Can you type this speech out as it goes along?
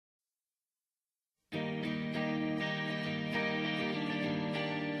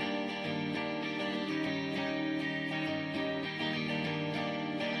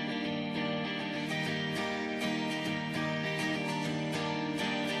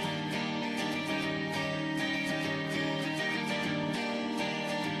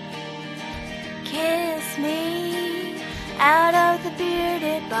me out of the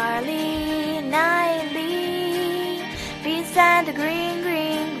bearded barley nightly, beside the green,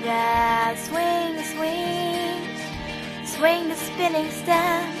 green grass. Swing, swing, swing the spinning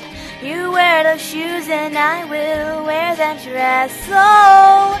stem. You wear those shoes and I will wear that dress.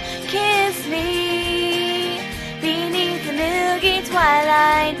 So kiss me beneath the milky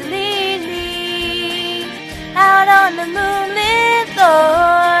twilight. Lead me out on the moonlit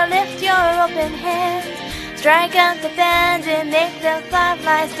floor. Lift your open hand, strike out the band and make the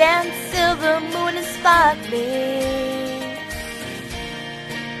fireflies dance. Silver moon is sparkling,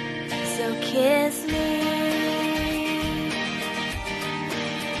 so kiss me.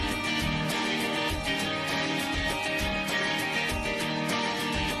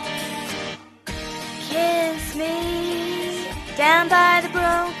 Kiss me down by the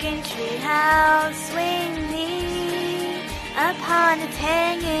broken tree house. Swing me upon its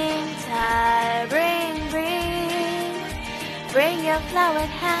hanging tie. Bring your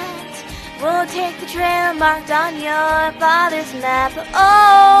flowered hat. We'll take the trail marked on your father's map.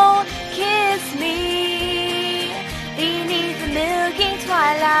 Oh, kiss me beneath the milky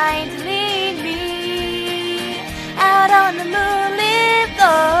twilight. Lead me out on the moonlit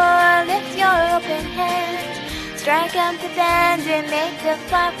floor. Lift your open hand, strike up the band and make the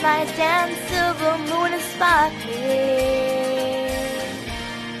fireflies dance. Silver moon is sparkling,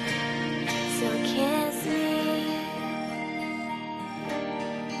 so kiss me.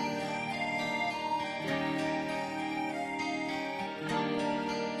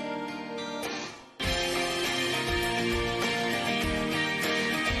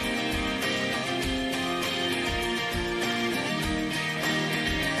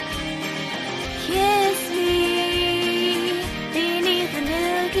 Kiss me beneath the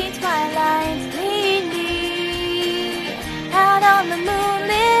milky twilight. Lead me out on the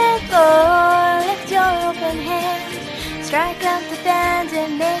moonlit floor. Lift your open hand, strike up the band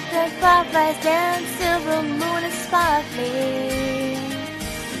and make the fireflies dance. Silver moon is sparkling,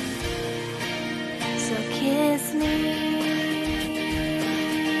 so kiss me.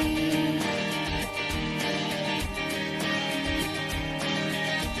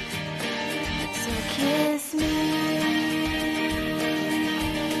 Kiss me.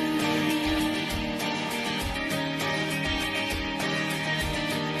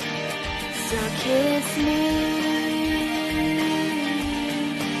 So kiss me.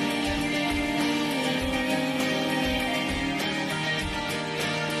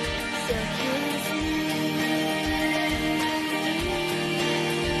 So kiss me.